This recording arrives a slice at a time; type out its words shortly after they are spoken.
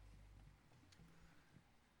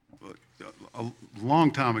a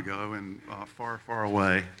long time ago and far, far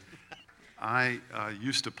away, I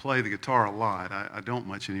used to play the guitar a lot. I don't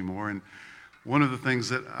much anymore. And one of the things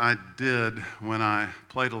that I did when I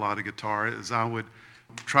played a lot of guitar is I would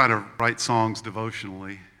try to write songs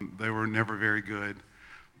devotionally. They were never very good,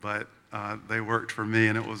 but they worked for me,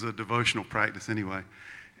 and it was a devotional practice anyway.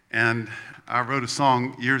 And I wrote a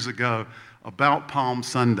song years ago about Palm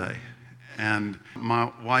Sunday. And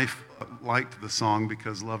my wife liked the song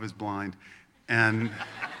because love is blind. And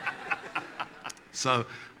so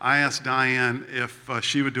I asked Diane if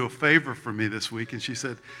she would do a favor for me this week, and she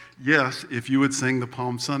said, yes, if you would sing the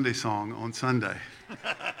Palm Sunday song on Sunday.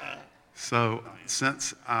 So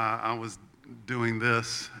since I was doing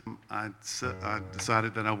this, I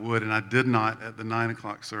decided that I would, and I did not at the 9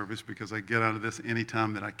 o'clock service because I get out of this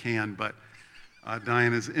anytime that I can, but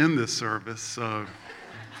Diane is in this service, so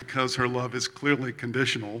because her love is clearly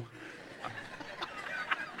conditional.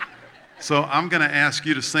 So I'm going to ask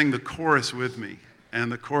you to sing the chorus with me,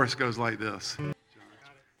 and the chorus goes like this.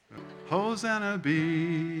 Hosanna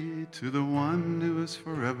be to the one who is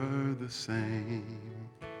forever the same.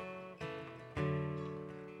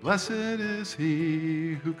 Blessed is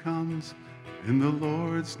he who comes in the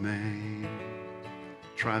Lord's name.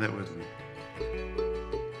 Try that with me.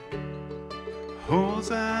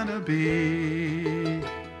 Hosanna be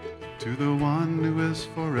to the one who is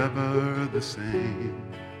forever the same.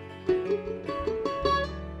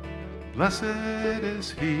 Blessed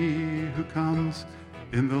is he who comes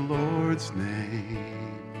in the Lord's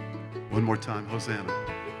name. One more time, Hosanna.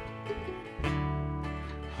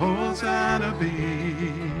 Hosanna be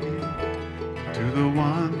to the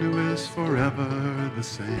one who is forever the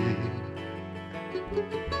same.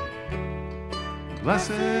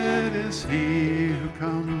 Blessed is he who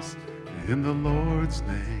comes in the Lord's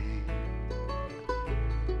name.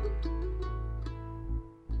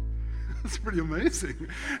 That's pretty amazing.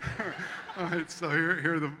 All right, so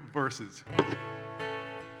here are the verses.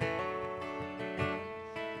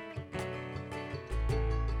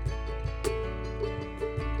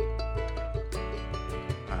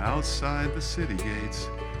 Outside the city gates,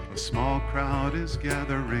 a small crowd is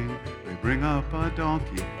gathering. They bring up a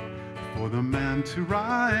donkey for the man to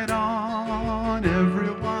ride on.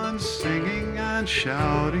 Everyone's singing and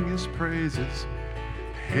shouting his praises.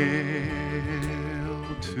 Hail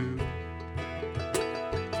to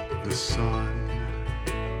the Son.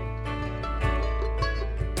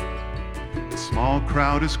 The small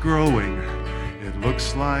crowd is growing. It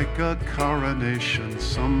looks like a coronation.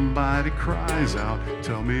 Somebody cries out,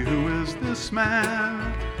 tell me, who is this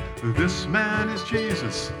man? This man is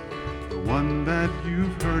Jesus, the one that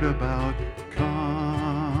you've heard about.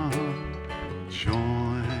 Come,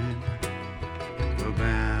 join the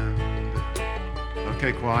band.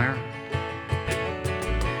 Okay, choir.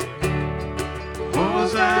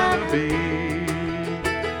 Hosanna be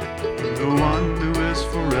the one who is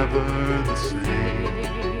forever the same.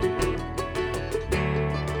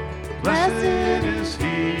 Blessed is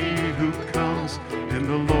he who comes in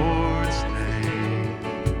the Lord's name.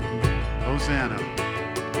 Hosanna.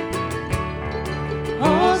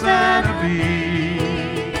 Hosanna be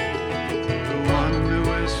the one who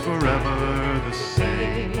is forever the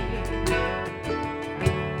same.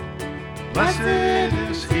 Blessed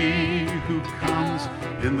is he who comes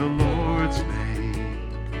in the Lord's name.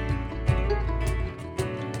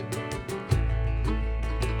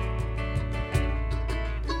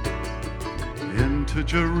 To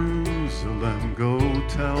Jerusalem, go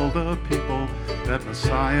tell the people that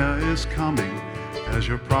Messiah is coming, as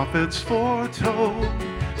your prophets foretold.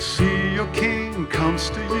 See, your king comes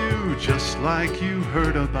to you just like you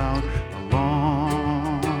heard about a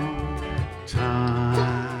long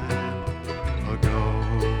time ago.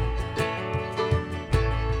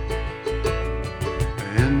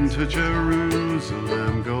 Into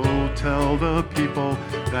Jerusalem, go tell the people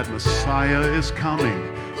that Messiah is coming.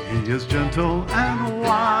 He is gentle and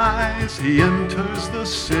wise. He enters the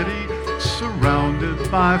city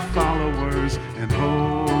surrounded by followers, and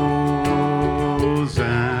Hosanna's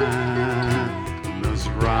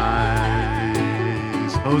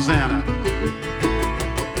rise. Hosanna.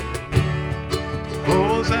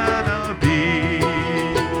 Hosanna be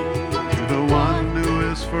to the one who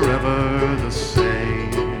is forever the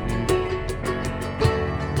same.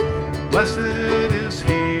 Blessed is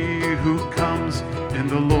he who comes in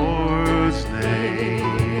the Lord's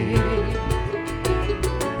name.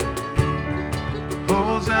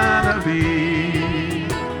 Hosanna be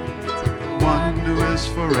one who is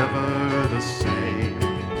forever the same.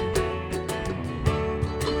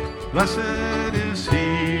 Blessed is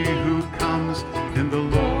he who comes in the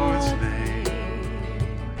Lord's name.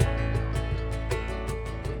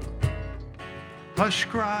 Hush,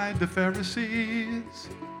 cried the Pharisees.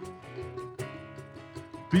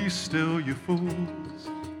 Be still, you fools.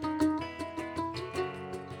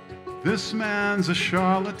 This man's a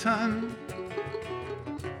charlatan.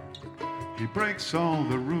 He breaks all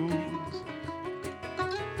the rules.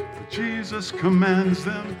 But Jesus commands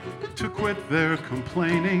them to quit their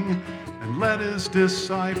complaining and let his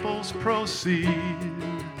disciples proceed.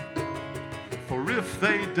 For if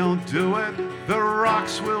they don't do it, the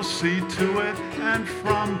rocks will see to it, and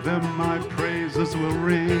from them my praises will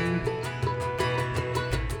ring.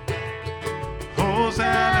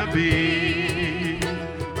 Hosanna be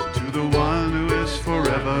to the one who is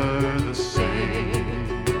forever the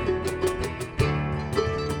same.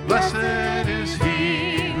 Blessed is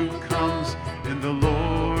he who comes in the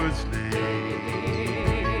Lord's name.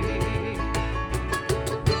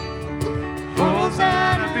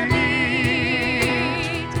 Hosanna be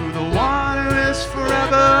to the one who is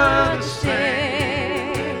forever the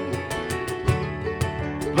same.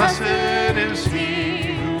 Blessed is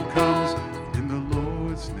he who comes in the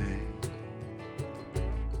Lord's name.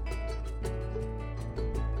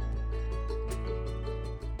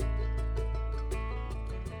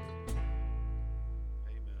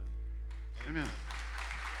 Amen. Amen.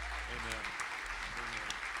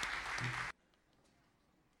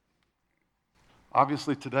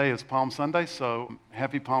 Obviously, today is Palm Sunday, so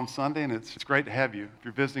happy Palm Sunday, and it's great to have you. If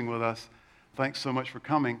you're visiting with us, thanks so much for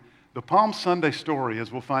coming. The Palm Sunday story,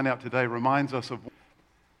 as we'll find out today, reminds us of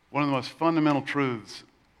one of the most fundamental truths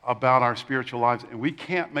about our spiritual lives, and we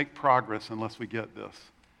can't make progress unless we get this.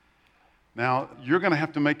 Now, you're going to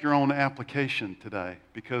have to make your own application today,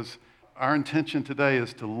 because our intention today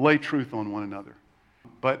is to lay truth on one another.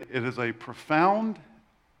 But it is a profound,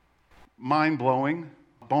 mind-blowing,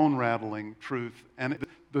 bone-rattling truth. And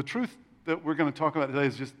the truth that we're going to talk about today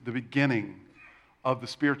is just the beginning of the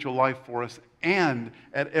spiritual life for us. And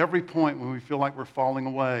at every point when we feel like we're falling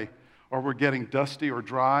away or we're getting dusty or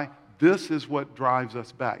dry, this is what drives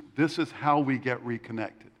us back. This is how we get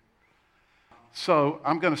reconnected. So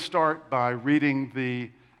I'm going to start by reading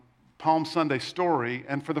the Palm Sunday story.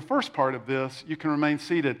 And for the first part of this, you can remain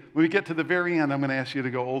seated. When we get to the very end, I'm going to ask you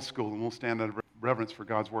to go old school, and we'll stand out of reverence for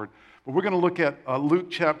God's word. But we're going to look at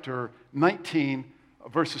Luke chapter 19,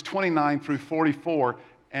 verses 29 through 44.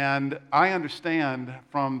 And I understand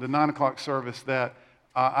from the 9 o'clock service that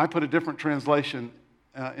I put a different translation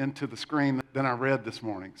into the screen than I read this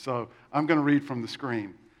morning. So I'm going to read from the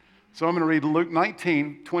screen. So I'm going to read Luke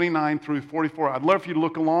 19, 29 through 44. I'd love for you to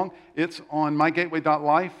look along. It's on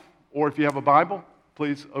mygateway.life, or if you have a Bible,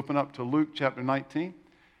 please open up to Luke chapter 19.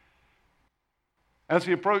 As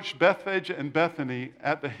he approached Bethphage and Bethany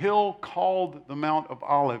at the hill called the Mount of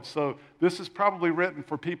Olives. So this is probably written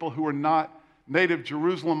for people who are not native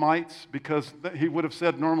Jerusalemites, because he would have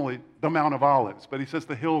said normally the Mount of Olives, but he says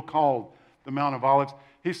the hill called the Mount of Olives.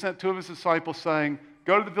 He sent two of his disciples saying,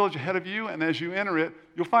 "Go to the village ahead of you, and as you enter it,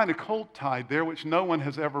 you'll find a colt tied there which no one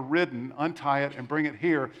has ever ridden. Untie it and bring it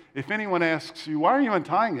here. If anyone asks you, 'Why are you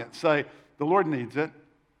untying it?' say, 'The Lord needs it.'"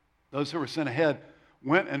 Those who were sent ahead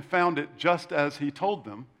went and found it just as he told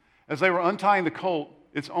them. As they were untying the colt,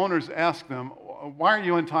 its owners asked them, "Why are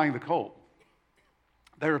you untying the colt?"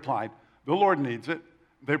 They replied, "The Lord needs it."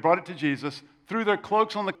 They brought it to Jesus, threw their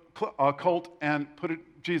cloaks on the colt, and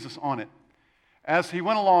put Jesus on it. As he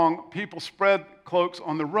went along, people spread cloaks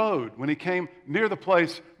on the road. When he came near the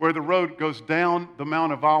place where the road goes down the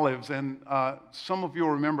Mount of Olives, and some of you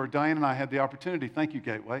will remember, Diane and I had the opportunity, thank you,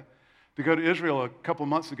 Gateway, to go to Israel a couple of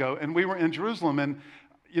months ago, and we were in Jerusalem, and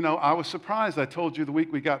I was surprised. I told you the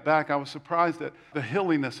week we got back, I was surprised at the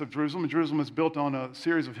hilliness of Jerusalem. Jerusalem is built on a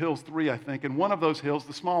series of hills, 3, I think, and one of those hills,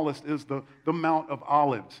 the smallest, is the Mount of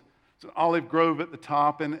Olives. It's an olive grove at the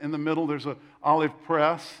top, and in the middle there's an olive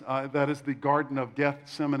press. That is the Garden of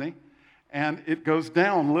Gethsemane. And it goes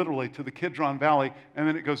down literally to the Kidron Valley, and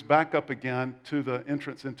then it goes back up again to the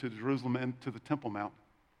entrance into Jerusalem and to the Temple Mount.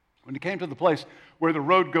 When he came to the place where the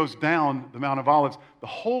road goes down the Mount of Olives, the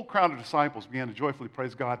whole crowd of disciples began to joyfully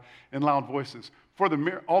praise God in loud voices for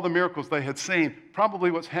all the miracles they had seen.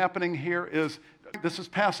 Probably what's happening here is this is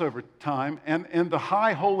Passover time, and in the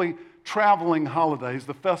high holy traveling holidays,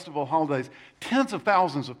 the festival holidays, tens of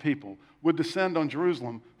thousands of people would descend on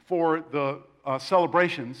Jerusalem for the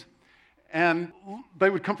celebrations. And they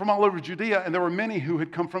would come from all over Judea, and there were many who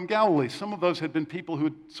had come from Galilee. Some of those had been people who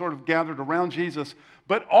had sort of gathered around Jesus,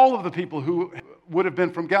 but all of the people who would have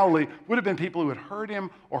been from Galilee would have been people who had heard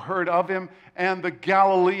him or heard of him, and the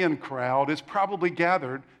Galilean crowd is probably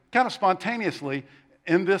gathered kind of spontaneously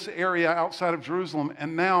in this area outside of Jerusalem,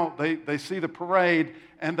 and now they see the parade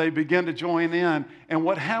and they begin to join in. And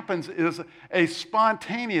what happens is a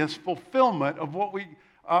spontaneous fulfillment of what we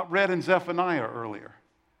read in Zephaniah earlier.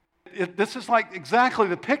 This is like exactly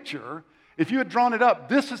the picture. If you had drawn it up,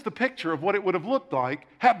 this is the picture of what it would have looked like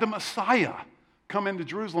had the Messiah come into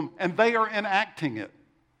Jerusalem, and they are enacting it,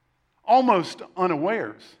 almost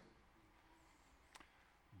unawares.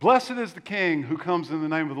 Blessed is the King who comes in the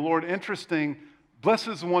name of the Lord. Interesting, blessed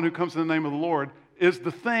is the one who comes in the name of the Lord is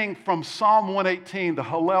the thing from Psalm 118, the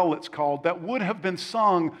Hallel it's called, that would have been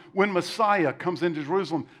sung when Messiah comes into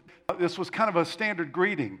Jerusalem. This was kind of a standard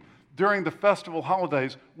greeting during the festival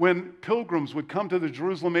holidays when pilgrims would come to the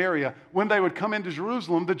Jerusalem area. When they would come into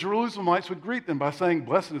Jerusalem, the Jerusalemites would greet them by saying,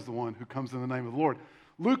 blessed is the one who comes in the name of the Lord.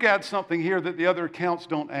 Luke adds something here that the other accounts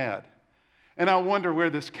don't add. And I wonder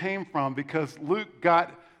where this came from, because Luke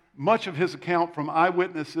got much of his account from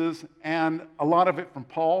eyewitnesses and a lot of it from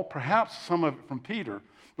Paul, perhaps some of it from Peter.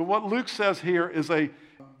 But what Luke says here is a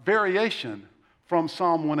variation from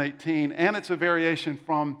Psalm 118, and it's a variation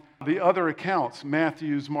from the other accounts,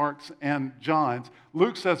 Matthew's, Mark's, and John's.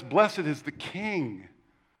 Luke says, blessed is the King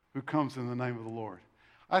who comes in the name of the Lord.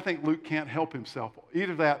 I think Luke can't help himself.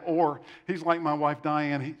 Either that, or he's like my wife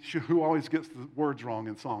Diane, who always gets the words wrong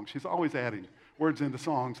in songs. She's always adding words into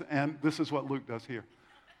songs, and this is what Luke does here.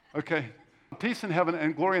 Okay, peace in heaven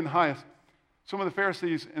and glory in the highest. Some of the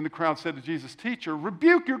Pharisees in the crowd said to Jesus, teacher,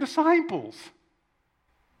 rebuke your disciples.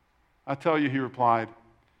 I tell you, he replied,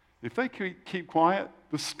 if they keep quiet,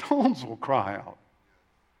 the stones will cry out.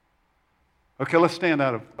 Okay, let's stand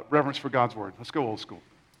out of reverence for God's word. Let's go old school.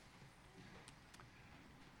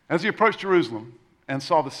 As he approached Jerusalem and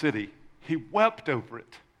saw the city, he wept over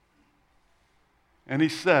it. And he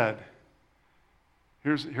said,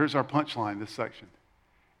 here's our punchline, this section.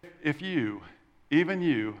 If you, even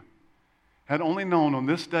you, had only known on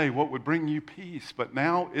this day what would bring you peace, but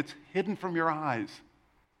now it's hidden from your eyes.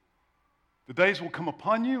 The days will come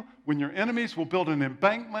upon you when your enemies will build an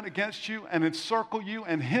embankment against you and encircle you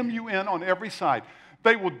and hem you in on every side.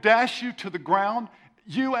 They will dash you to the ground,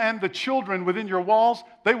 you and the children within your walls.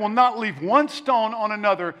 They will not leave one stone on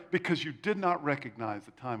another because you did not recognize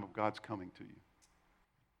the time of God's coming to you.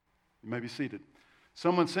 You may be seated.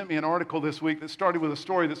 Someone sent me an article this week that started with a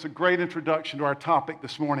story that's a great introduction to our topic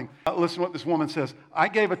this morning. Listen to what this woman says. I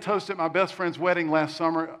gave a toast at my best friend's wedding last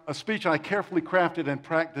summer, a speech I carefully crafted and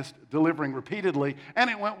practiced delivering repeatedly, and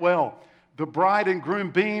it went well. The bride and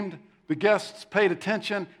groom beamed, the guests paid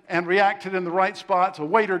attention and reacted in the right spots. A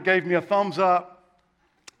waiter gave me a thumbs up.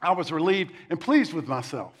 I was relieved and pleased with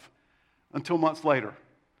myself until months later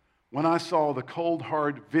when I saw the cold,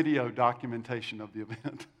 hard video documentation of the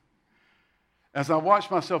event. As I watched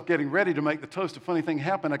myself getting ready to make the toast, a funny thing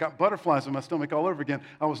happened. I got butterflies in my stomach all over again.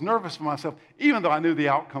 I was nervous for myself, even though I knew the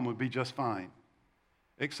outcome would be just fine.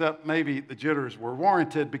 Except maybe the jitters were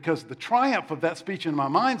warranted because the triumph of that speech in my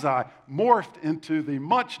mind's eye morphed into the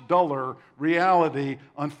much duller reality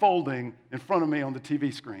unfolding in front of me on the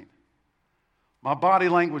TV screen. My body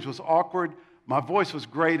language was awkward. My voice was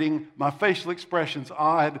grating. My facial expressions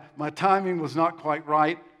odd. My timing was not quite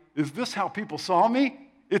right. Is this how people saw me?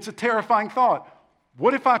 It's a terrifying thought.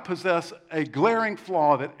 What if I possess a glaring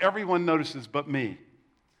flaw that everyone notices but me?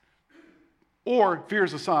 Or,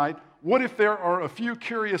 fears aside, what if there are a few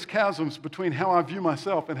curious chasms between how I view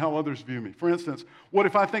myself and how others view me? For instance, what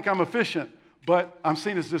if I think I'm efficient, but I'm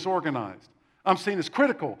seen as disorganized? I'm seen as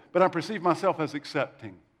critical, but I perceive myself as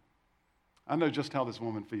accepting. I know just how this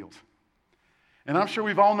woman feels. And I'm sure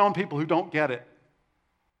we've all known people who don't get it.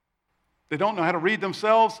 They don't know how to read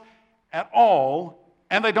themselves at all,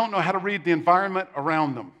 and they don't know how to read the environment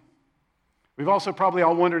around them. We've also probably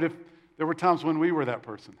all wondered if there were times when we were that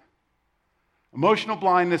person. Emotional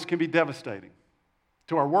blindness can be devastating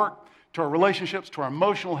to our work, to our relationships, to our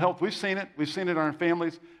emotional health. We've seen it. We've seen it in our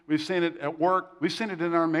families. We've seen it at work. We've seen it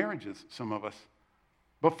in our marriages, some of us.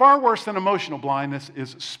 But far worse than emotional blindness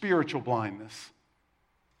is spiritual blindness.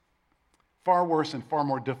 Far worse and far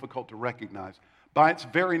more difficult to recognize. By its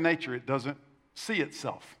very nature, it doesn't see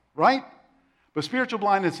itself, right? But spiritual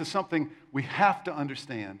blindness is something we have to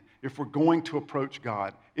understand if we're going to approach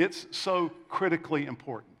God. It's so critically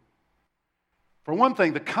important. For one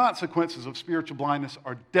thing, the consequences of spiritual blindness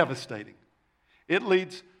are devastating. It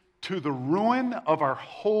leads to the ruin of our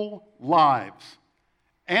whole lives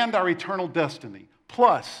and our eternal destiny.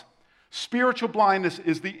 Plus, spiritual blindness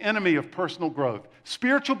is the enemy of personal growth.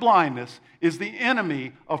 Spiritual blindness is the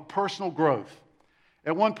enemy of personal growth.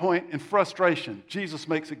 At one point, in frustration, Jesus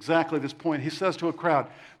makes exactly this point. He says to a crowd,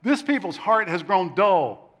 this people's heart has grown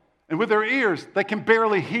dull, and with their ears, they can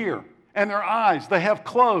barely hear, and their eyes, they have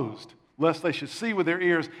closed, lest they should see with their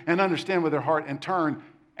ears and understand with their heart and turn,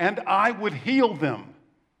 and I would heal them.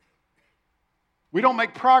 We don't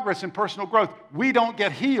make progress in personal growth. We don't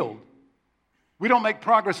get healed. We don't make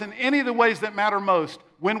progress in any of the ways that matter most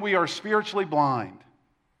when we are spiritually blind.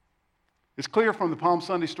 It's clear from the Palm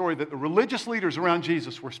Sunday story that the religious leaders around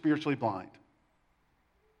Jesus were spiritually blind.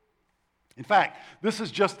 In fact, this is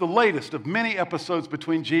just the latest of many episodes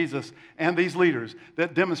between Jesus and these leaders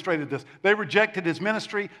that demonstrated this. They rejected his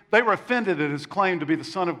ministry, they were offended at his claim to be the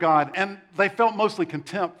Son of God, and they felt mostly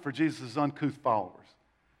contempt for Jesus' uncouth followers.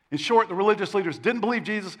 In short, the religious leaders didn't believe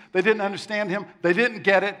Jesus, they didn't understand him, they didn't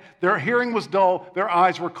get it, their hearing was dull, their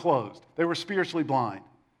eyes were closed. They were spiritually blind.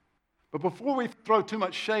 But before we throw too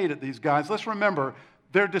much shade at these guys, let's remember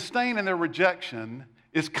their disdain and their rejection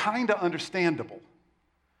is kind of understandable.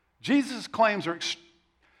 Jesus' claims are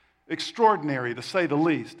extraordinary, to say the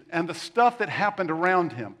least, and the stuff that happened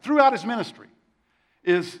around him throughout his ministry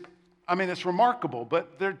it's remarkable,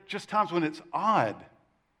 but there are just times when it's odd.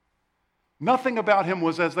 Nothing about him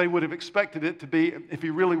was as they would have expected it to be if he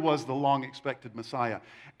really was the long-expected Messiah.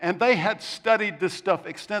 And they had studied this stuff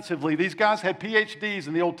extensively. These guys had PhDs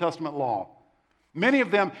in the Old Testament law. Many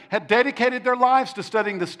of them had dedicated their lives to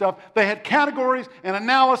studying this stuff. They had categories and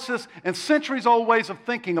analysis and centuries-old ways of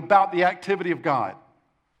thinking about the activity of God.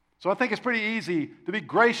 So I think it's pretty easy to be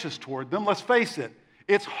gracious toward them. Let's face it,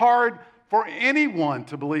 it's hard for anyone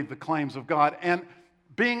to believe the claims of God, and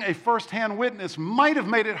being a first-hand witness might have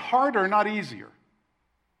made it harder, not easier.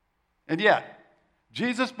 And yet,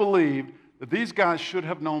 Jesus believed that these guys should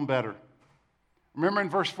have known better. Remember in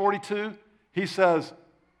verse 42, he says,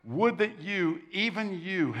 would that you, even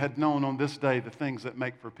you, had known on this day the things that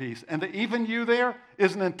make for peace. And the even you there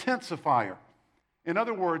is an intensifier. In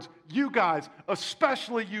other words, you guys,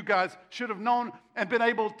 especially you guys, should have known and been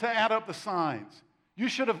able to add up the signs. You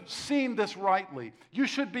should have seen this rightly. You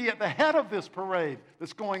should be at the head of this parade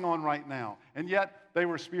that's going on right now. And yet, they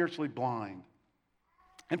were spiritually blind.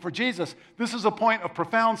 And for Jesus, this is a point of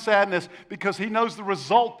profound sadness because he knows the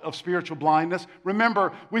result of spiritual blindness.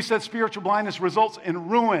 Remember, we said spiritual blindness results in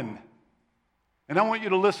ruin. And I want you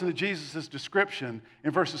to listen to Jesus' description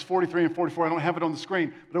in verses 43 and 44. I don't have it on the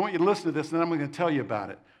screen, but I want you to listen to this, and then I'm going to tell you about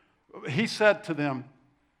it. He said to them,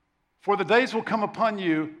 for the days will come upon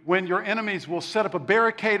you when your enemies will set up a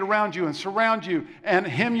barricade around you and surround you and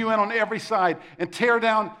hem you in on every side and tear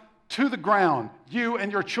down to the ground, you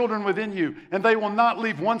and your children within you, and they will not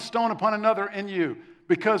leave one stone upon another in you,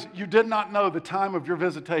 because you did not know the time of your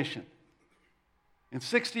visitation. In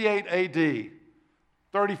 68 AD,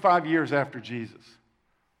 35 years after Jesus,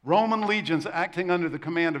 Roman legions acting under the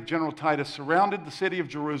command of General Titus surrounded the city of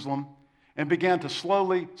Jerusalem and began to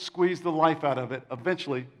slowly squeeze the life out of it,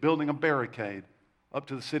 eventually building a barricade up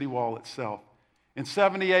to the city wall itself. In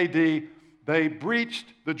 70 AD, they breached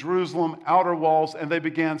the Jerusalem outer walls and they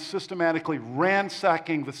began systematically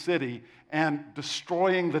ransacking the city and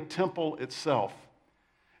destroying the temple itself.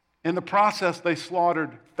 In the process, they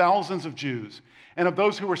slaughtered thousands of Jews. And of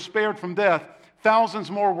those who were spared from death, thousands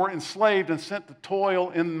more were enslaved and sent to toil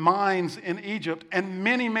in mines in Egypt. And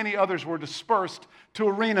many, many others were dispersed to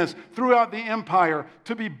arenas throughout the empire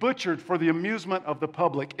to be butchered for the amusement of the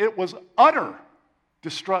public. It was utter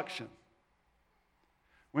destruction.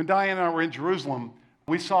 When Diane and I were in Jerusalem,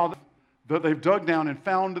 we saw that they've dug down and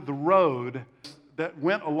found the road that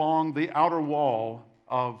went along the outer wall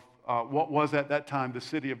of what was at that time the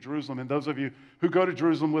city of Jerusalem. And those of you who go to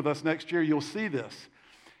Jerusalem with us next year, you'll see this.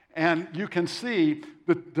 And you can see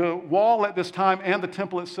the wall at this time and the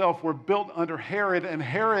temple itself were built under Herod, and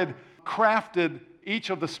Herod crafted each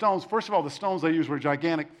of the stones. First of all, the stones they used were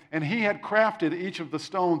gigantic, and he had crafted each of the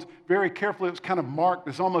stones very carefully. It was kind of marked.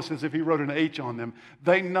 It's almost as if he wrote an H on them.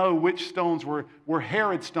 They know which stones were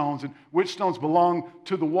Herod stones and which stones belonged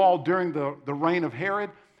to the wall during the reign of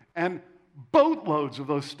Herod. And boatloads of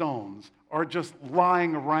those stones are just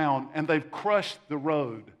lying around, and they've crushed the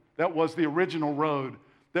road. That was the original road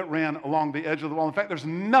that ran along the edge of the wall. In fact, there's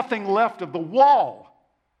nothing left of the wall,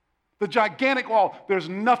 the gigantic wall. There's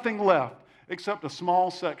nothing left except a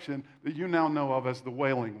small section that you now know of as the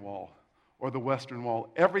Wailing Wall or the Western Wall.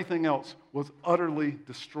 Everything else was utterly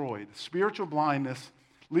destroyed. Spiritual blindness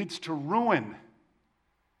leads to ruin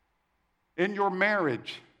in your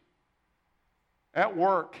marriage, at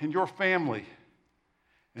work, in your family.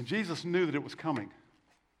 And Jesus knew that it was coming.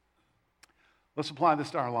 Let's apply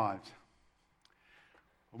this to our lives.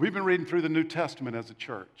 We've been reading through the New Testament as a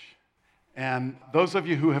church. And those of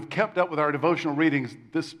you who have kept up with our devotional readings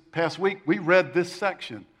this past week, we read this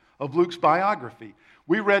section of Luke's biography.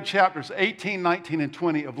 We read chapters 18, 19, and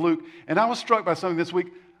 20 of Luke. And I was struck by something this week.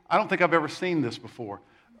 I don't think I've ever seen this before.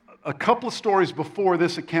 a couple of stories before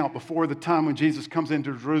this account, before the time when Jesus comes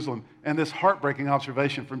into Jerusalem, and this heartbreaking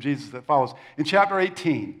observation from Jesus that follows. In chapter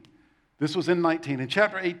 18, this was in 19. In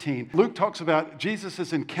chapter 18, Luke talks about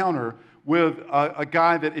Jesus' encounter with a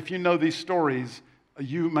guy that, if you know these stories,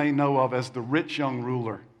 you may know of as the rich young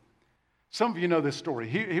ruler. Some of you know this story.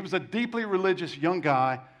 He was a deeply religious young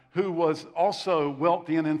guy who was also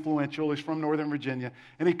wealthy and influential. He's from Northern Virginia.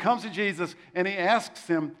 And he comes to Jesus and he asks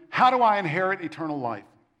him, how do I inherit eternal life?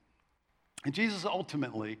 And Jesus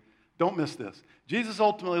ultimately, don't miss this, Jesus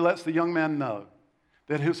ultimately lets the young man know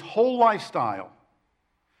that his whole lifestyle,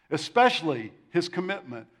 especially his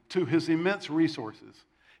commitment to his immense resources,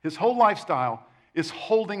 his whole lifestyle is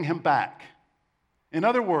holding him back. In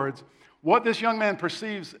other words, what this young man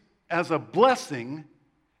perceives as a blessing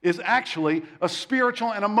is actually a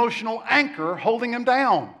spiritual and emotional anchor holding him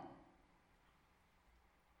down.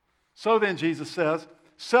 So then, Jesus says,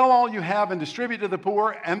 sell all you have and distribute to the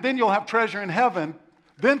poor, and then you'll have treasure in heaven.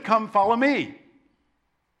 Then come follow me.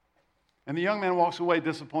 And the young man walks away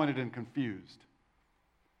disappointed and confused.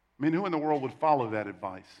 I mean, who in the world would follow that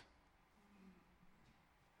advice?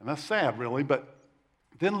 And that's sad, really, but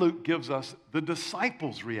then Luke gives us the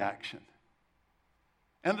disciples' reaction.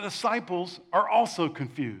 And the disciples are also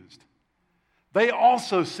confused. They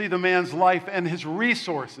also see the man's life and his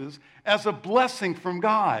resources as a blessing from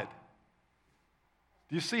God.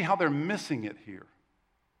 Do you see how they're missing it here?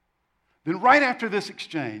 Then right after this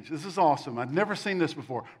exchange, this is awesome, I'd never seen this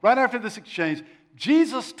before. Right after this exchange,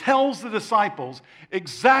 Jesus tells the disciples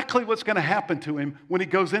exactly what's going to happen to him when he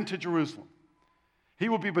goes into Jerusalem. He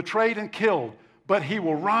will be betrayed and killed, but he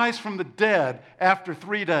will rise from the dead after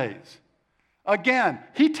 3 days. Again,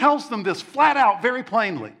 he tells them this flat out, very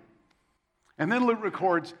plainly. And then Luke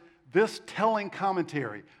records this telling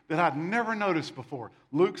commentary that I'd never noticed before.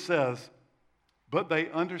 Luke says, but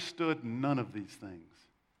they understood none of these things.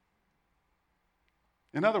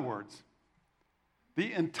 In other words,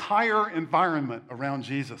 the entire environment around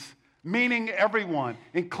Jesus, meaning everyone,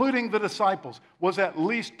 including the disciples, was at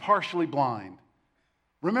least partially blind.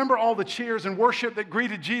 Remember all the cheers and worship that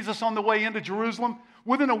greeted Jesus on the way into Jerusalem?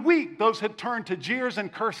 Within a week, those had turned to jeers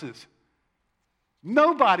and curses.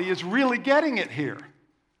 Nobody is really getting it here.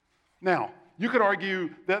 Now, you could argue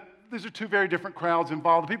that these are two very different crowds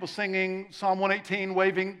involved. The people singing Psalm 118,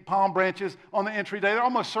 waving palm branches on the entry day, they're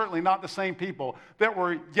almost certainly not the same people that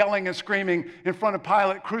were yelling and screaming in front of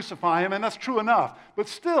Pilate, crucify him, and that's true enough. But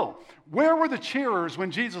still, where were the cheerers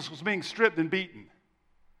when Jesus was being stripped and beaten?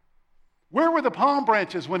 Where were the palm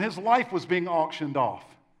branches when his life was being auctioned off?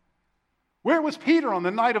 Where was Peter on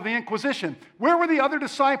the night of the Inquisition? Where were the other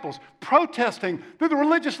disciples protesting to the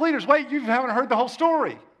religious leaders? Wait, you haven't heard the whole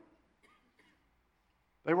story.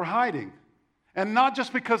 They were hiding. And not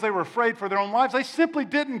just because they were afraid for their own lives, they simply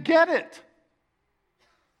didn't get it.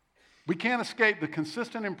 We can't escape the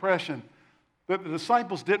consistent impression that the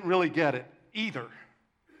disciples didn't really get it either.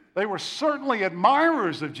 They were certainly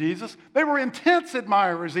admirers of Jesus. They were intense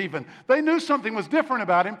admirers even. They knew something was different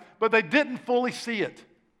about him, but they didn't fully see it.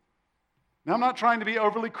 Now, I'm not trying to be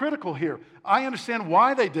overly critical here. I understand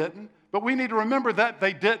why they didn't, but we need to remember that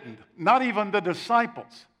they didn't, not even the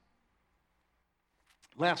disciples.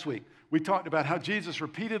 Last week, we talked about how Jesus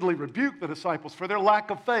repeatedly rebuked the disciples for their lack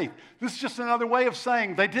of faith. This is just another way of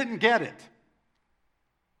saying they didn't get it.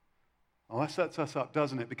 Well, that sets us up,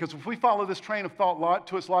 doesn't it? Because if we follow this train of thought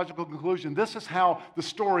to its logical conclusion, this is how the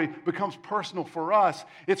story becomes personal for us.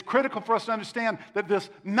 It's critical for us to understand that this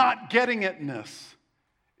not getting itness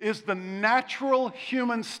is the natural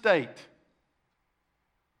human state.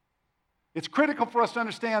 It's critical for us to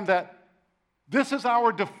understand that this is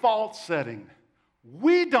our default setting.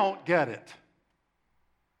 We don't get it.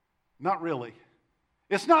 Not really.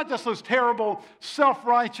 It's not just those terrible,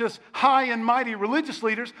 self-righteous, high and mighty religious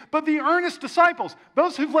leaders, but the earnest disciples,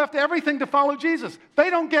 those who've left everything to follow Jesus. They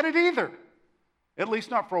don't get it either, at least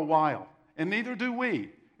not for a while. And neither do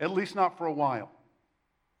we, at least not for a while.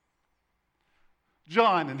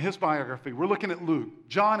 John, in his biography, we're looking at Luke.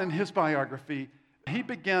 John, in his biography, he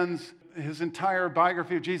begins his entire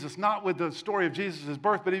biography of Jesus, not with the story of Jesus'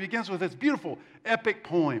 birth, but he begins with this beautiful, epic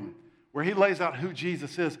poem where he lays out who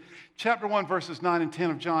Jesus is. Chapter 1, verses 9 and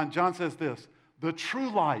 10 of John, John says this, "The true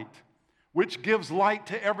light, which gives light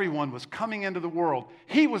to everyone, was coming into the world.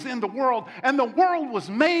 He was in the world, and the world was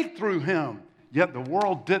made through him, yet the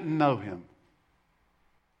world didn't know him."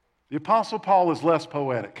 The Apostle Paul is less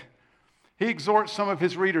poetic. He exhorts some of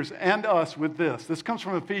his readers and us with this. This comes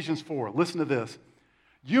from Ephesians 4. Listen to this.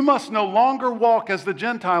 "You must no longer walk as the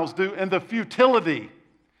Gentiles do in the futility,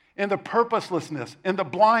 in the purposelessness, in the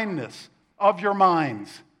blindness of your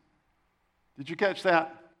minds." Did you catch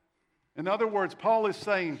that? In other words, Paul is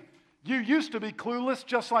saying, You used to be clueless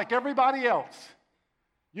just like everybody else.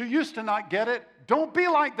 You used to not get it. Don't be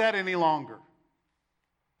like that any longer.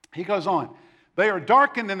 He goes on. They are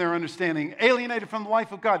darkened in their understanding, alienated from the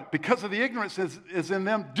life of God because of the ignorance is in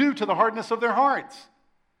them due to the hardness of their hearts.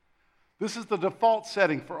 This is the default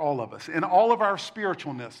setting for all of us in all of our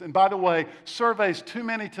spiritualness. And by the way, surveys too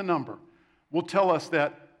many to number will tell us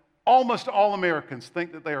that almost all Americans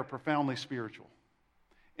think that they are profoundly spiritual.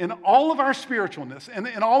 In all of our spiritualness, and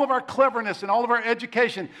in all of our cleverness, and all of our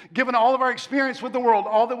education, given all of our experience with the world,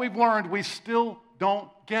 all that we've learned, we still don't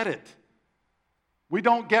get it. We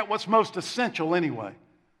don't get what's most essential anyway.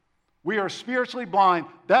 We are spiritually blind.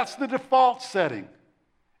 That's the default setting.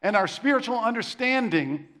 And our spiritual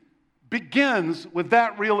understanding begins with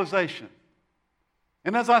that realization.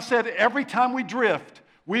 And as I said, every time we drift,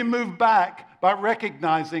 we move back by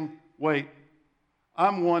recognizing, wait,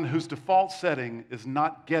 I'm one whose default setting is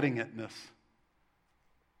not getting itness.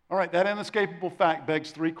 All right, that inescapable fact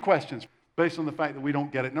begs three questions based on the fact that we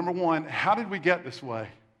don't get it. Number one, how did we get this way?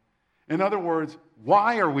 In other words,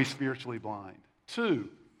 why are we spiritually blind? Two,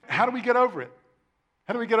 how do we get over it?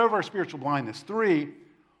 How do we get over our spiritual blindness? Three,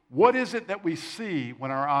 what is it that we see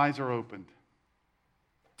when our eyes are opened?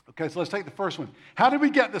 Okay, so let's take the first one. How did we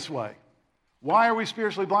get this way? Why are we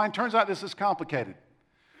spiritually blind? Turns out this is complicated.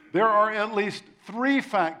 There are at least three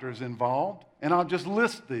factors involved, and I'll just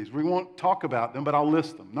list these. We won't talk about them, but I'll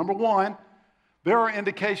list them. Number one, there are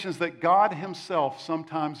indications that God himself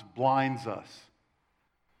sometimes blinds us.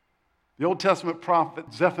 The Old Testament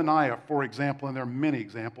prophet Zephaniah, for example, and there are many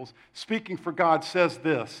examples, speaking for God, says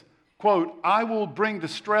this, quote, I will bring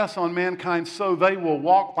distress on mankind so they will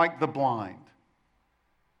walk like the blind.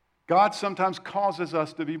 God sometimes causes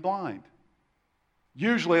us to be blind,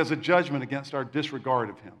 usually as a judgment against our disregard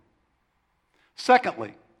of him.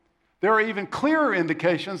 Secondly, there are even clearer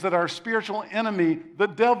indications that our spiritual enemy, the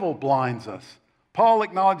devil, blinds us. Paul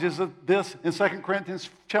acknowledges this in 2 Corinthians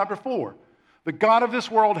chapter 4. The God of this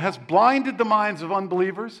world has blinded the minds of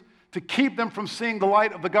unbelievers to keep them from seeing the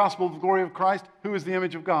light of the gospel of the glory of Christ, who is the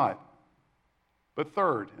image of God. But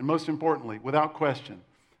third, and most importantly, without question,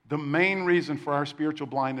 the main reason for our spiritual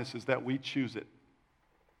blindness is that we choose it.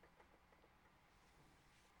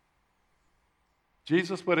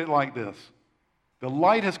 Jesus put it like this. The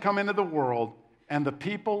light has come into the world, and the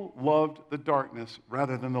people loved the darkness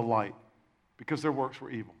rather than the light, because their works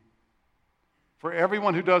were evil. For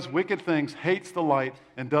everyone who does wicked things hates the light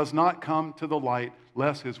and does not come to the light,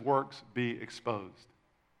 lest his works be exposed.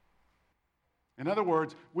 In other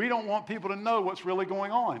words, we don't want people to know what's really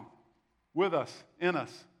going on with us, in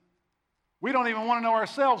us. We don't even want to know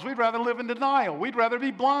ourselves. We'd rather live in denial. We'd rather be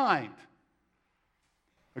blind.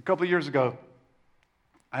 A couple of years ago,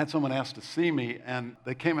 I had someone ask to see me, and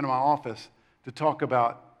they came into my office to talk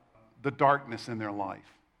about the darkness in their life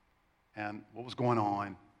and what was going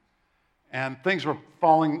on. And things were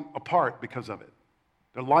falling apart because of it.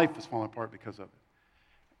 Their life was falling apart because of it.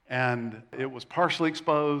 And it was partially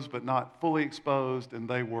exposed, but not fully exposed, and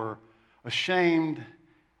they were ashamed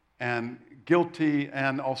and guilty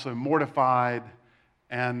and also mortified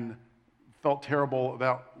and felt terrible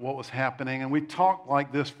about what was happening. And we talked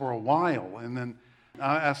like this for a while, and then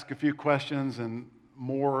I asked a few questions and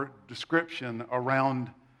more description around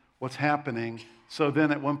what's happening. So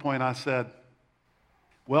then at one point I said,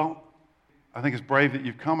 well, I think it's brave that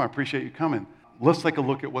you've come. I appreciate you coming. Let's take a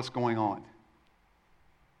look at what's going on.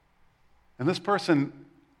 And this person,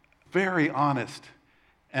 very honest,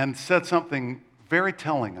 and said something very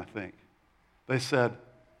telling, I think. They said,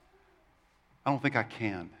 I don't think I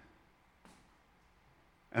can.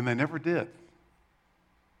 And they never did.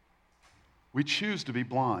 We choose to be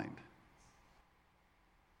blind.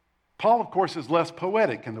 Paul, of course, is less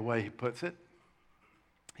poetic in the way he puts it.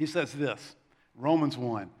 He says this, Romans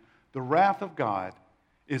 1, the wrath of God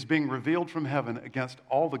is being revealed from heaven against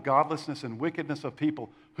all the godlessness and wickedness of people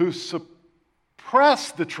who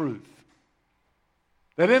suppress the truth.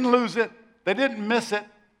 They didn't lose it. They didn't miss it.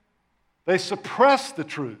 They suppress the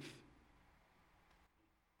truth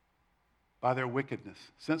by their wickedness.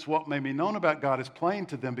 Since what may be known about God is plain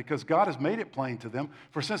to them, because God has made it plain to them.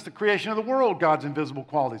 For since the creation of the world, God's invisible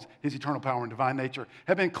qualities, his eternal power and divine nature,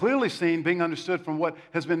 have been clearly seen, being understood from what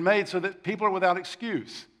has been made, so that people are without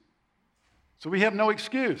excuse. So we have no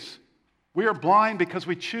excuse. We are blind because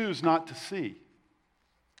we choose not to see.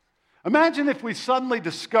 Imagine if we suddenly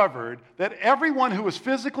discovered that everyone who was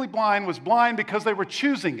physically blind was blind because they were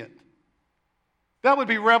choosing it. That would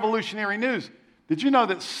be revolutionary news. Did you know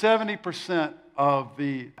that 70% of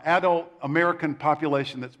the adult American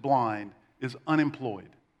population that's blind is unemployed?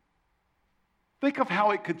 Think of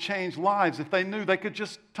how it could change lives if they knew they could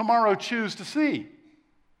just tomorrow choose to see.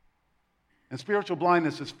 And spiritual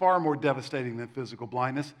blindness is far more devastating than physical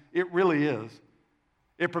blindness. It really is.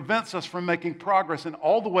 It prevents us from making progress in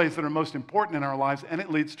all the ways that are most important in our lives, and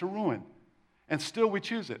it leads to ruin. And still we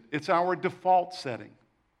choose it. It's our default setting.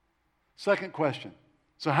 Second question.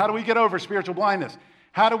 So how do we get over spiritual blindness?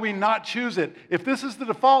 How do we not choose it? If this is the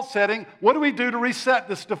default setting, what do we do to reset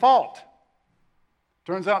this default?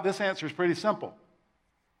 Turns out this answer is pretty simple.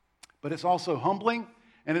 But it's also humbling,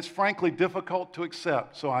 and it's frankly difficult to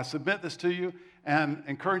accept. So I submit this to you and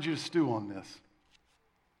encourage you to stew on this.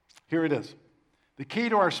 Here it is. The key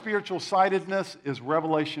to our spiritual sightedness is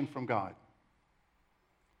revelation from God.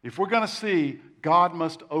 If we're going to see, God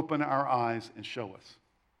must open our eyes and show us.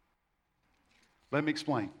 Let me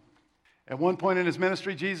explain. At one point in his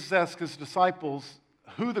ministry, Jesus asked his disciples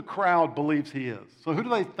who the crowd believes he is. So who do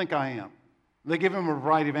they think I am? They give him a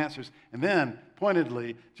variety of answers. And then,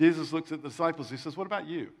 pointedly, Jesus looks at the disciples. He says, what about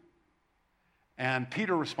you? And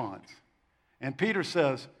Peter responds. And Peter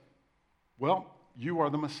says, well, you are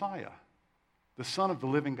the Messiah, the Son of the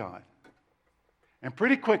living God. And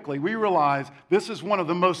pretty quickly, we realize this is one of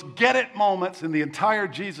the most get-it moments in the entire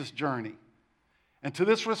Jesus journey. And to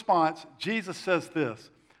this response, Jesus says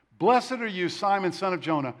this, blessed are you, Simon, son of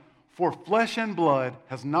Jonah, for flesh and blood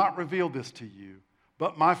has not revealed this to you,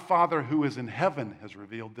 but my Father who is in heaven has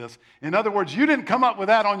revealed this. In other words, you didn't come up with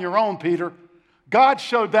that on your own, Peter. God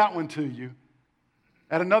showed that one to you.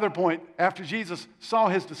 At another point, after Jesus saw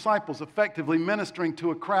his disciples effectively ministering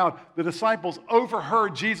to a crowd, the disciples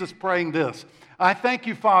overheard Jesus praying this, I thank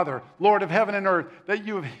you, Father, Lord of heaven and earth, that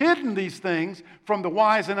you have hidden these things from the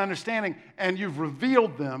wise and understanding, and you've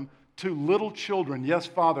revealed them to little children. Yes,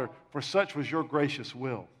 Father, for such was your gracious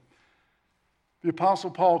will. The Apostle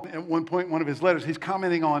Paul, at one point in one of his letters, he's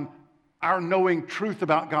commenting on our knowing truth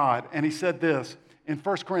about God, and he said this in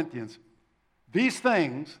 1 Corinthians, these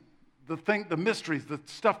things, the mysteries, the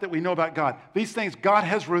stuff that we know about God, these things God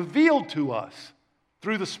has revealed to us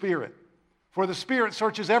through the Spirit. For the Spirit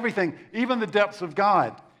searches everything, even the depths of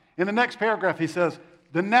God. In the next paragraph, he says,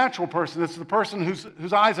 the natural person, this is the person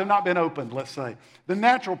whose eyes have not been opened, let's say. The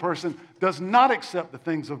natural person does not accept the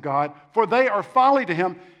things of God, for they are folly to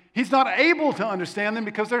him. He's not able to understand them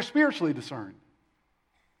because they're spiritually discerned.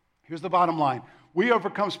 Here's the bottom line. We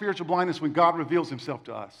overcome spiritual blindness when God reveals himself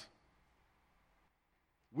to us.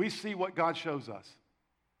 We see what God shows us.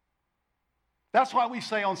 That's why we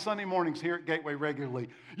say on Sunday mornings here at Gateway regularly,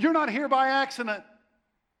 you're not here by accident,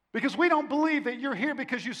 because we don't believe that you're here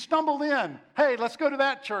because you stumbled in. Hey, let's go to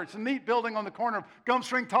that church, a neat building on the corner of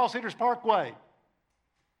Gumstring Tall Cedars Parkway.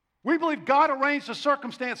 We believe God arranged the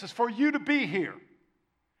circumstances for you to be here.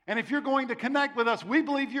 And if you're going to connect with us, we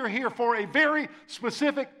believe you're here for a very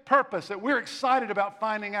specific purpose that we're excited about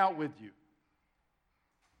finding out with you.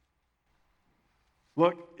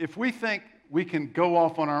 Look, if we think we can go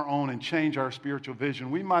off on our own and change our spiritual vision,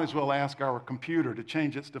 we might as well ask our computer to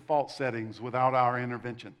change its default settings without our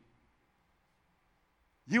intervention.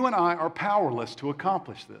 You and I are powerless to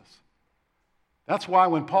accomplish this. That's why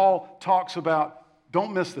when Paul talks about,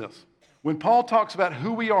 don't miss this, when Paul talks about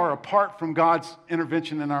who we are apart from God's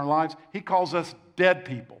intervention in our lives, he calls us dead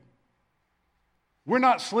people. We're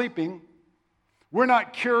not sleeping. We're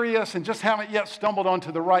not curious and just haven't yet stumbled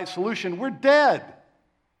onto the right solution. We're dead.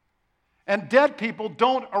 And dead people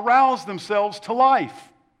don't arouse themselves to life.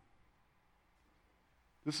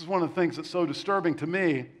 This is one of the things that's so disturbing to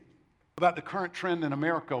me about the current trend in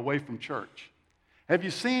America away from church. Have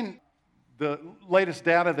you seen the latest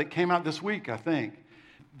data that came out this week, I think?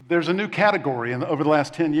 There's a new category over the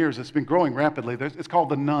last 10 years that's been growing rapidly. It's called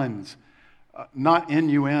the nuns. Not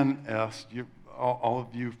N-U-N-S. All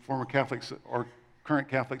of you former Catholics or current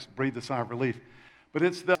Catholics breathe a sigh of relief. But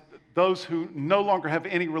it's those who no longer have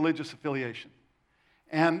any religious affiliation.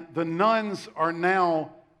 And the nuns are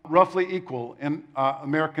now roughly equal in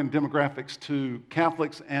American demographics to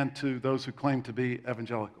Catholics and to those who claim to be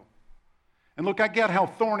evangelical. And look, I get how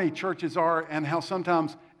thorny churches are and how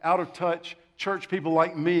sometimes out of touch church people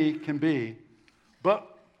like me can be. But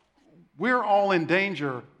we're all in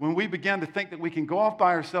danger when we begin to think that we can go off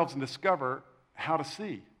by ourselves and discover how to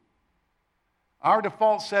see. Our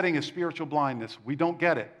default setting is spiritual blindness. We don't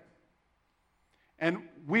get it. And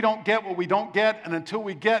we don't get what we don't get, and until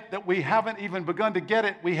we get that we haven't even begun to get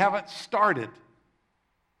it, we haven't started.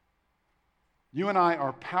 You and I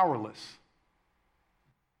are powerless.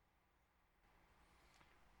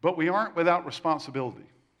 But we aren't without responsibility.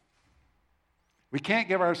 We can't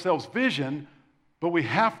give ourselves vision, but we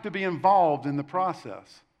have to be involved in the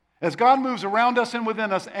process. As God moves around us and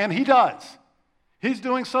within us, and He does, He's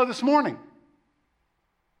doing so this morning,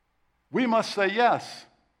 we must say yes.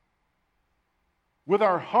 With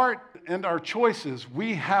our heart and our choices,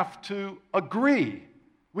 we have to agree.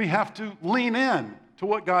 We have to lean in to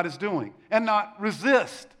what God is doing and not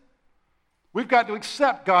resist. We've got to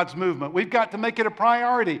accept God's movement. We've got to make it a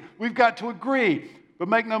priority. We've got to agree. But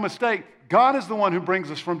make no mistake, God is the one who brings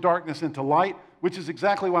us from darkness into light, which is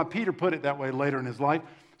exactly why Peter put it that way later in his life.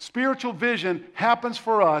 Spiritual vision happens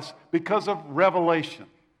for us because of revelation.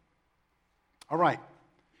 All right.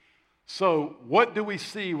 So, what do we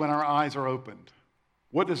see when our eyes are opened?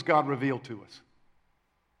 What does God reveal to us?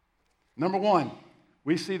 Number one,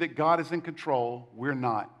 we see that God is in control. We're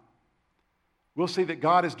not. We'll see that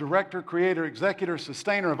God is director, creator, executor,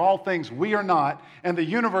 sustainer of all things. We are not. And the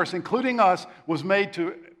universe, including us, was made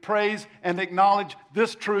to praise and acknowledge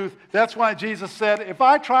this truth. That's why Jesus said, if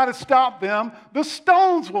I try to stop them, the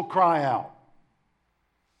stones will cry out.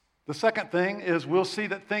 The second thing is we'll see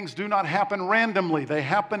that things do not happen randomly. They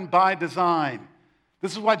happen by design.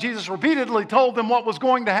 This is why Jesus repeatedly told them what was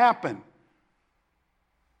going to happen.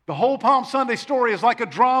 The whole Palm Sunday story is like a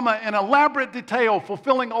drama in elaborate detail,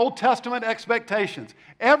 fulfilling Old Testament expectations.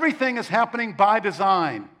 Everything is happening by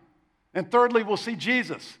design. And thirdly, we'll see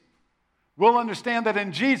Jesus. We'll understand that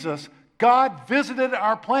in Jesus, God visited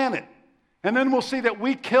our planet. And then we'll see that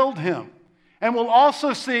we killed him. And we'll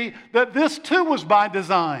also see that this too was by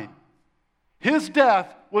design. His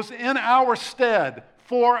death was in our stead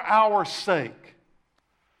for our sake.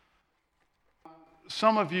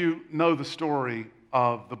 Some of you know the story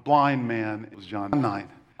of the blind man. It was John 9.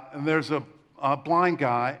 And there's a blind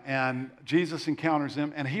guy, and Jesus encounters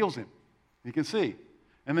him and heals him. He can see.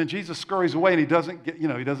 And then Jesus scurries away, and he doesn't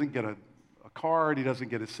get a card, he doesn't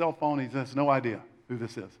get his cell phone, he has no idea who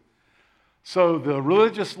this is. So the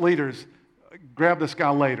religious leaders grab this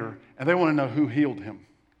guy later, and they want to know who healed him.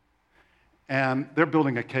 And they're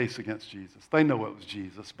building a case against Jesus. They know it was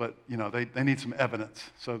Jesus, but they need some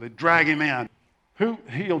evidence. So they drag him in. Who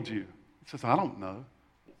healed you? He says, I don't know.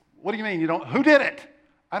 What do you mean you don't? Who did it?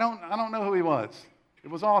 I don't know who he was. It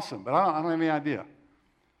was awesome, but I don't have any idea.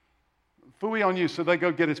 Phooey on you. So they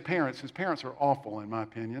go get his parents. His parents are awful, in my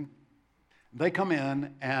opinion. They come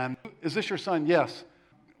in, and is this your son? Yes.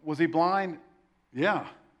 Was he blind? Yeah.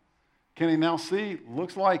 Can he now see?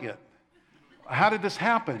 Looks like it. How did this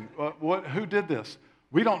happen? Who did this?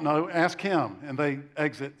 We don't know. Ask him. And they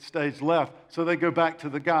exit stage left. So they go back to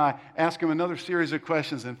the guy, ask him another series of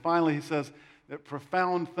questions, and finally he says that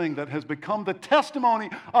profound thing that has become the testimony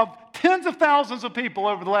of tens of thousands of people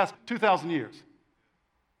over the last 2,000 years.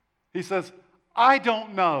 He says, I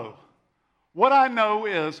don't know. What I know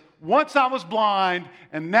is once I was blind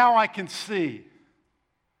and now I can see.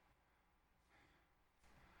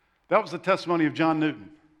 That was the testimony of John Newton.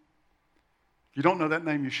 If you don't know that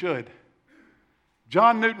name, you should.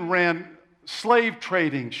 John Newton ran slave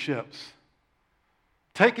trading ships,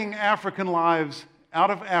 taking African lives out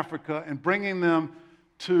of Africa and bringing them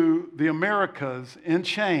to the Americas in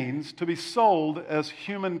chains to be sold as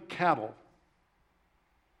human cattle.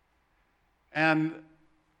 And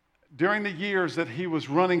during the years that he was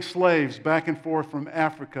running slaves back and forth from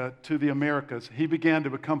Africa to the Americas, he began to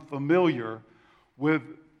become familiar with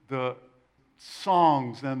the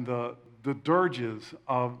songs and the dirges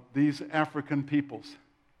of these African peoples.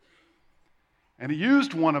 And he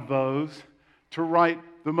used one of those to write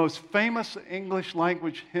the most famous English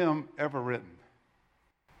language hymn ever written.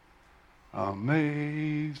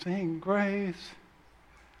 Amazing grace,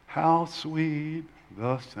 how sweet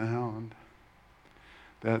the sound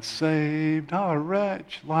that saved a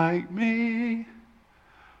wretch like me.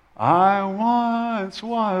 I once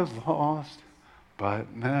was lost,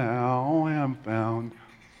 but now am found.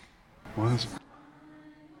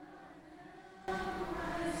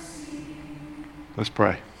 Let's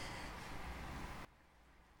pray.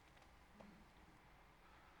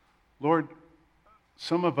 Lord,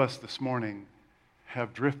 some of us this morning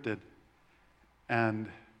have drifted and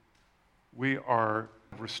we are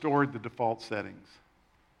restored the default settings.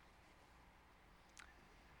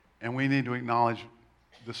 And we need to acknowledge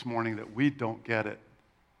this morning that we don't get it,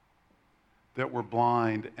 that we're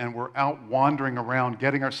blind, and we're out wandering around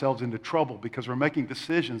getting ourselves into trouble because we're making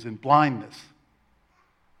decisions in blindness,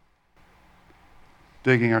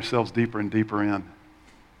 digging ourselves deeper and deeper in.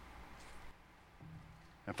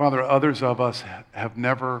 And Father, others of us have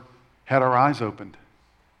never had our eyes opened.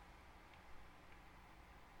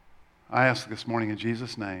 I ask this morning in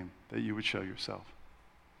Jesus' name that you would show yourself.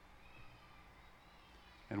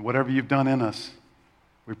 And whatever you've done in us,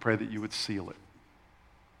 we pray that you would seal it.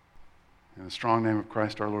 In the strong name of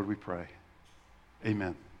Christ our Lord we pray.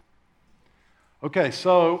 Amen. Okay,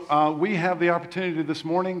 so we have the opportunity this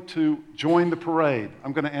morning to join the parade.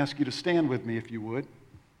 I'm going to ask you to stand with me if you would.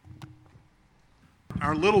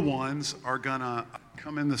 Our little ones are going to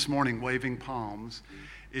come in this morning waving palms.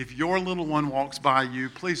 If your little one walks by you,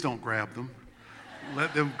 please don't grab them.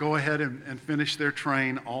 Let them go ahead and finish their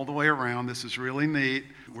train all the way around. This is really neat.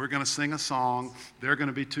 We're going to sing a song. They're going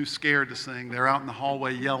to be too scared to sing. They're out in the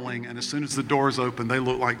hallway yelling, and as soon as the doors open, they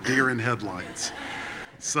look like deer in headlights.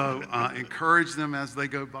 So encourage them as they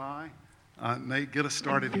go by. Nate, get us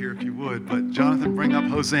started here if you would. But Jonathan, bring up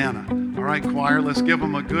Hosanna. All right, choir, let's give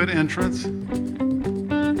them a good entrance.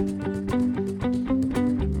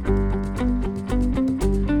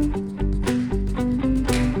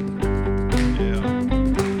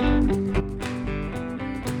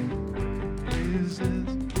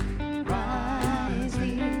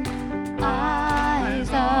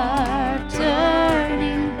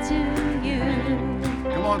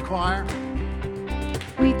 Choir.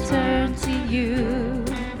 We turn to you.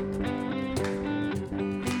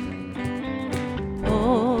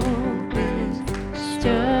 Hope is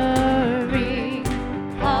stirring.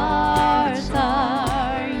 Hearts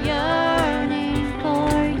are yearning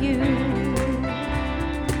for you.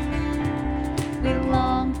 We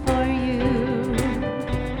long for you.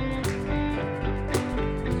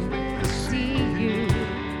 To see you,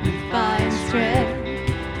 we find strength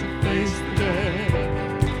to face the day.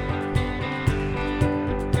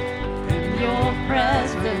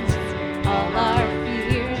 Presence, all our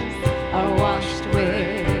fears are washed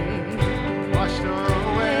away. Washed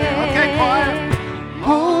away. Okay, choir.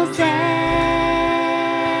 Hosanna,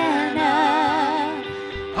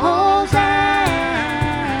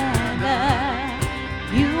 Hosanna.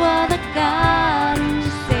 You are the God who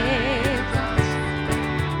saves us,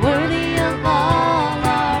 worthy of all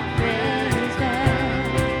our praises.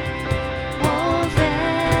 Hosanna.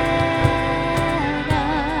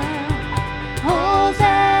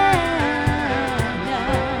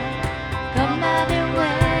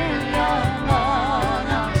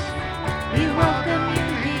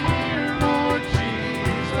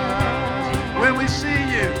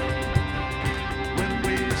 When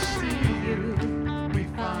we see you, we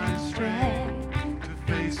find strength to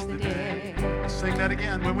face the day. Sing that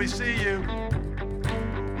again. When we see you,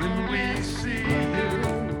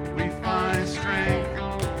 we find strength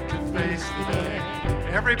to face the day.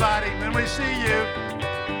 Everybody, when we see you,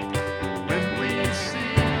 we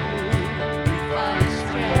find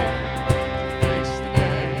strength to face the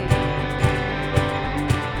day.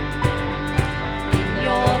 In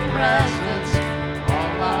your presence,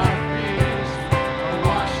 all our fears are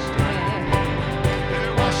washed away.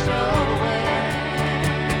 They're washed away.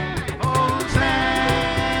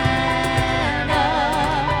 Hosanna,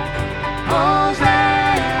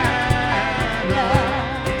 Hosanna.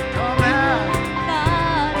 come now.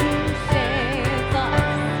 God who saves us,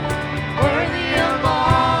 worthy of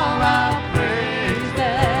all our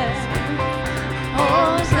praises.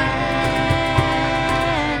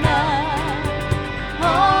 Hosanna,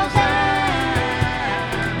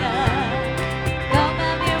 Hosanna. Come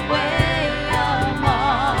have your way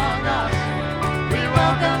among us. We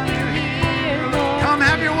welcome you here, Lord. Come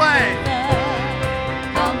have your way.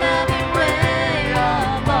 Come have your way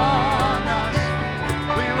among us.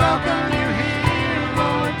 We welcome you here,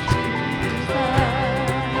 Lord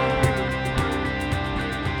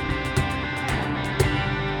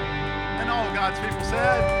And all God's people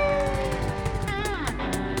said.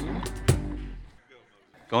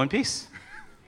 Go in peace.